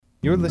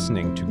You're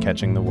listening to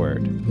Catching the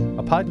Word,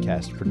 a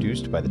podcast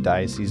produced by the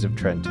Diocese of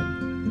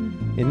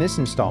Trenton. In this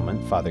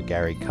installment, Father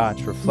Gary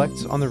Koch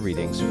reflects on the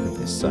readings for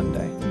this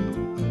Sunday.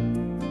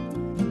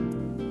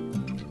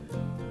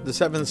 The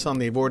seventh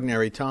Sunday of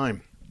Ordinary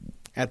Time.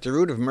 At the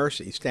root of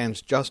mercy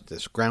stands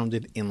justice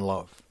grounded in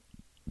love.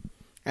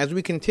 As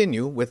we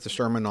continue with the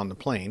Sermon on the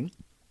Plain,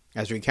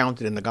 as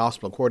recounted in the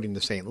Gospel according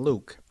to St.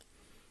 Luke,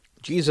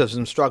 Jesus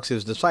instructs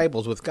his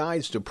disciples with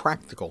guides to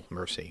practical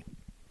mercy.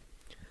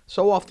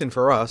 So often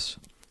for us,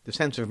 the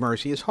sense of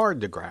mercy is hard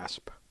to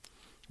grasp.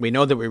 We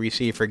know that we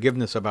receive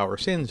forgiveness of our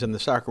sins in the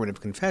sacrament of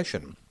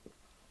confession,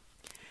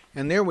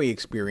 and there we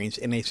experience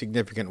in a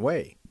significant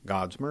way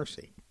God's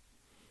mercy.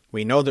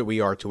 We know that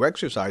we are to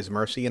exercise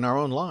mercy in our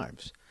own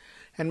lives,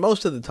 and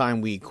most of the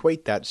time we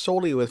equate that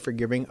solely with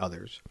forgiving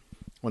others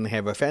when they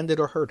have offended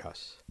or hurt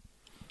us.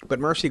 But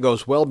mercy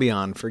goes well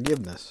beyond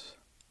forgiveness.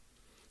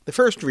 The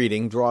first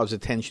reading draws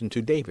attention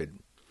to David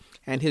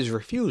and his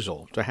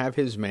refusal to have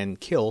his men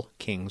kill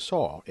King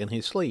Saul in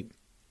his sleep.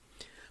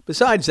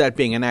 Besides that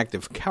being an act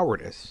of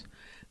cowardice,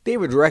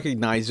 David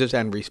recognizes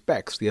and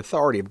respects the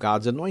authority of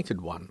God's anointed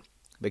one,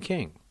 the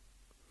king.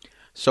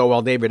 So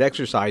while David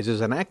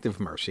exercises an act of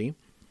mercy,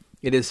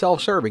 it is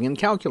self-serving and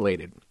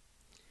calculated.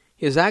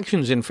 His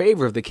actions in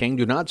favor of the king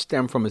do not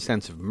stem from a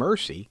sense of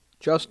mercy,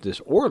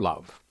 justice, or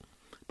love,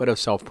 but of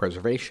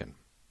self-preservation.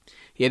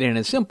 Yet in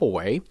a simple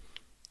way,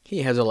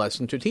 he has a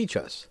lesson to teach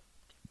us.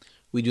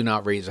 We do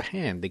not raise a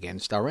hand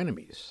against our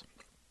enemies.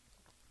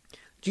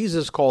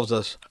 Jesus calls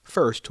us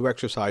first to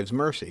exercise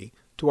mercy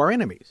to our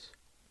enemies.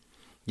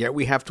 Yet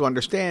we have to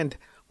understand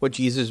what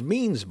Jesus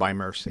means by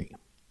mercy.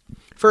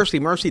 Firstly,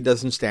 mercy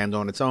doesn't stand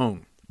on its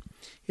own.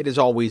 It is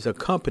always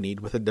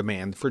accompanied with a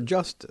demand for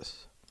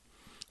justice.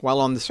 While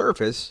on the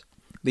surface,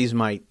 these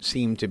might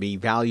seem to be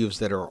values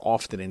that are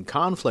often in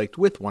conflict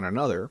with one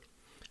another,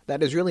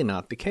 that is really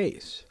not the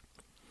case.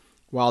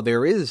 While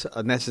there is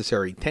a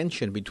necessary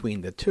tension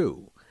between the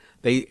two,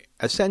 they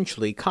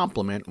essentially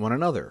complement one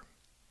another.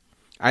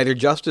 Either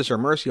justice or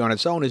mercy on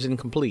its own is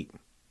incomplete.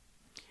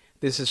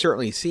 This is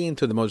certainly seen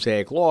through the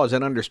Mosaic laws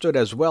and understood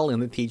as well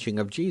in the teaching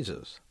of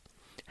Jesus.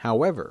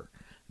 However,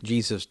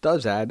 Jesus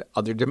does add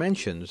other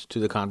dimensions to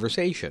the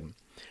conversation,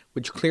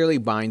 which clearly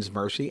binds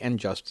mercy and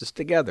justice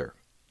together.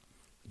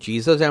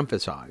 Jesus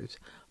emphasized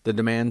the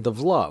demand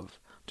of love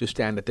to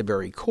stand at the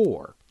very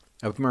core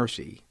of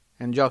mercy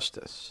and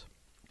justice.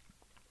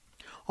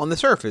 On the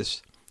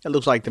surface, it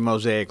looks like the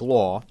Mosaic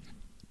law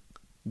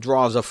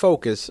draws a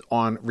focus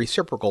on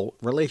reciprocal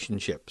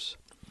relationships,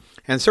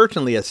 and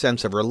certainly a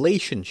sense of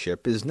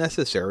relationship is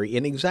necessary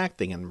in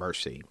exacting in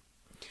mercy.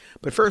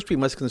 But first we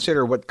must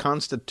consider what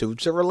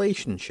constitutes a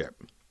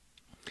relationship.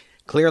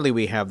 Clearly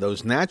we have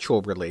those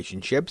natural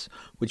relationships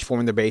which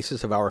form the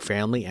basis of our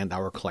family and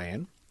our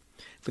clan.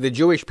 For the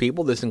Jewish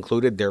people, this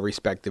included their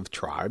respective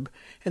tribe,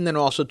 and then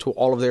also to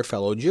all of their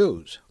fellow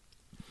Jews.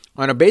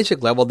 On a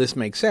basic level, this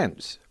makes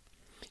sense.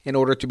 In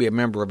order to be a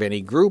member of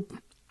any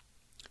group,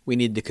 we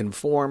need to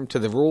conform to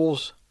the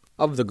rules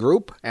of the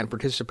group and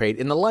participate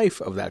in the life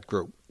of that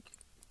group.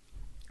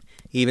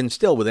 Even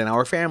still, within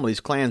our families,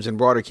 clans, and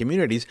broader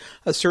communities,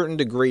 a certain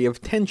degree of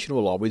tension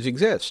will always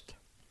exist.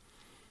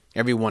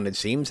 Everyone, it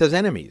seems, has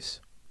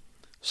enemies.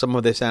 Some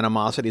of this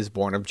animosity is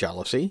born of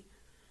jealousy,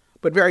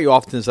 but very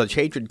often such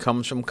hatred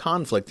comes from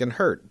conflict and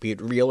hurt, be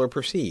it real or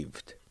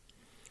perceived.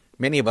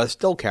 Many of us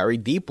still carry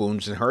deep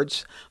wounds and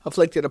hurts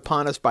afflicted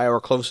upon us by our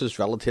closest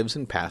relatives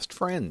and past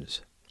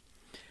friends.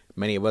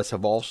 Many of us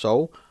have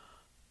also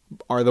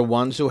are the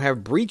ones who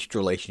have breached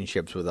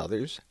relationships with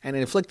others and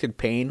inflicted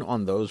pain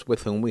on those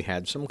with whom we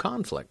had some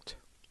conflict.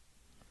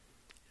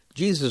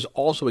 Jesus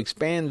also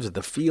expands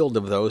the field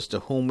of those to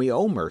whom we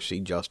owe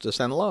mercy, justice,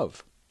 and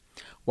love.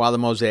 While the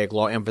Mosaic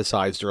law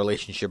emphasized the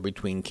relationship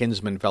between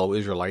kinsmen, fellow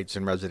Israelites,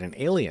 and resident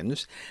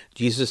aliens,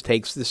 Jesus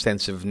takes the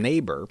sense of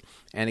neighbor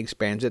and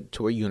expands it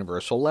to a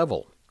universal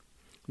level.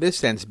 This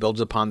sense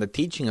builds upon the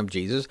teaching of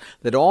Jesus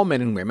that all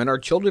men and women are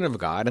children of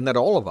God and that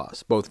all of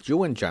us, both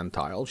Jew and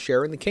Gentile,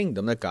 share in the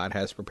kingdom that God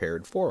has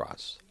prepared for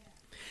us.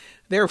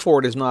 Therefore,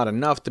 it is not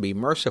enough to be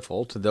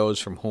merciful to those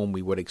from whom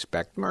we would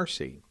expect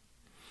mercy.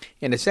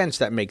 In a sense,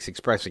 that makes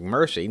expressing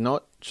mercy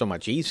not so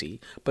much easy,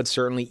 but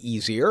certainly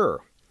easier.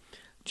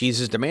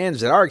 Jesus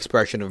demands that our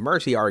expression of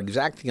mercy, our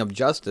exacting of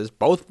justice,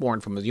 both born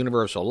from his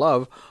universal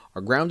love,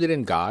 are grounded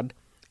in God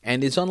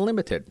and is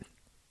unlimited.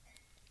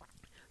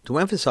 To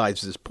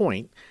emphasize this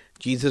point,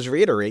 Jesus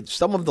reiterates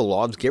some of the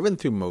laws given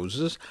through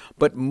Moses,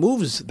 but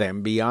moves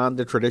them beyond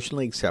the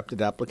traditionally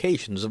accepted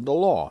applications of the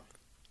law.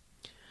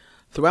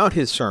 Throughout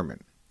his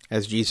sermon,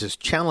 as Jesus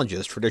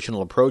challenges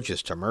traditional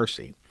approaches to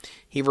mercy,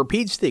 he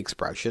repeats the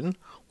expression,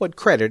 "What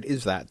credit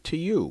is that to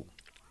you?"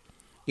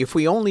 If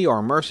we only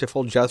are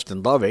merciful, just,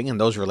 and loving in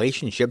those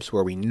relationships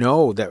where we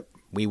know that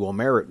we will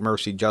merit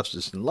mercy,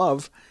 justice, and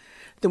love,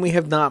 then we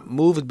have not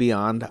moved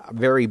beyond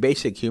very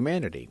basic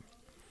humanity.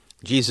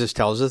 Jesus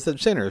tells us that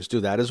sinners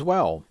do that as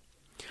well.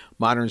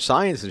 Modern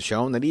science has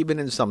shown that even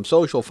in some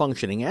social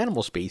functioning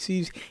animal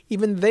species,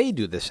 even they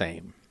do the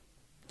same.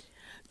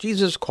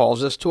 Jesus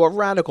calls us to a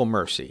radical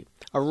mercy,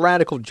 a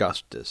radical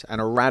justice, and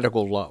a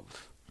radical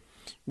love.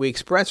 We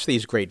express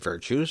these great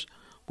virtues,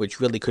 which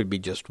really could be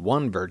just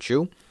one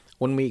virtue,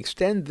 when we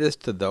extend this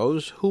to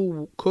those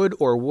who could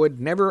or would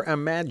never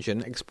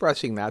imagine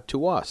expressing that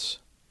to us.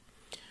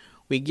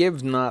 We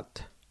give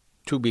not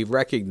to be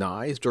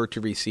recognized or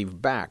to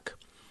receive back,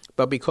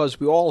 but because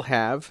we all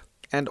have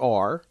and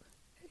are,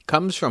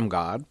 comes from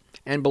God,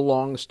 and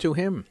belongs to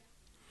Him.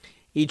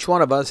 Each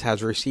one of us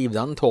has received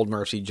untold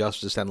mercy,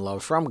 justice, and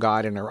love from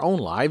God in our own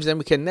lives, and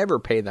we can never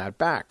pay that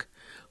back.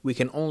 We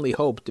can only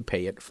hope to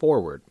pay it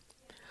forward.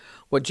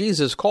 What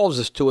Jesus calls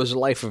us to is a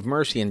life of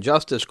mercy and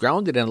justice,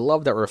 grounded in a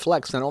love that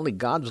reflects not only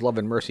God's love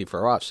and mercy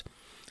for us,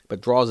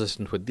 but draws us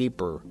into a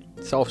deeper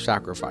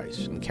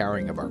self-sacrifice and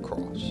carrying of our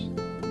cross.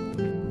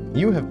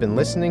 You have been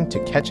listening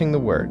to Catching the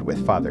Word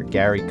with Father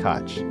Gary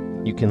Koch.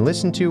 You can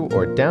listen to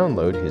or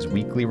download his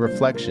weekly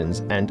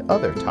reflections and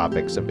other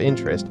topics of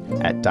interest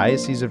at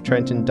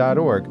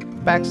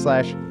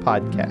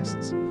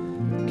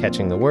dioceseoftrenton.org/podcasts.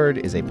 Catching the Word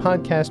is a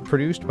podcast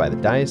produced by the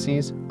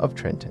Diocese of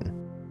Trenton.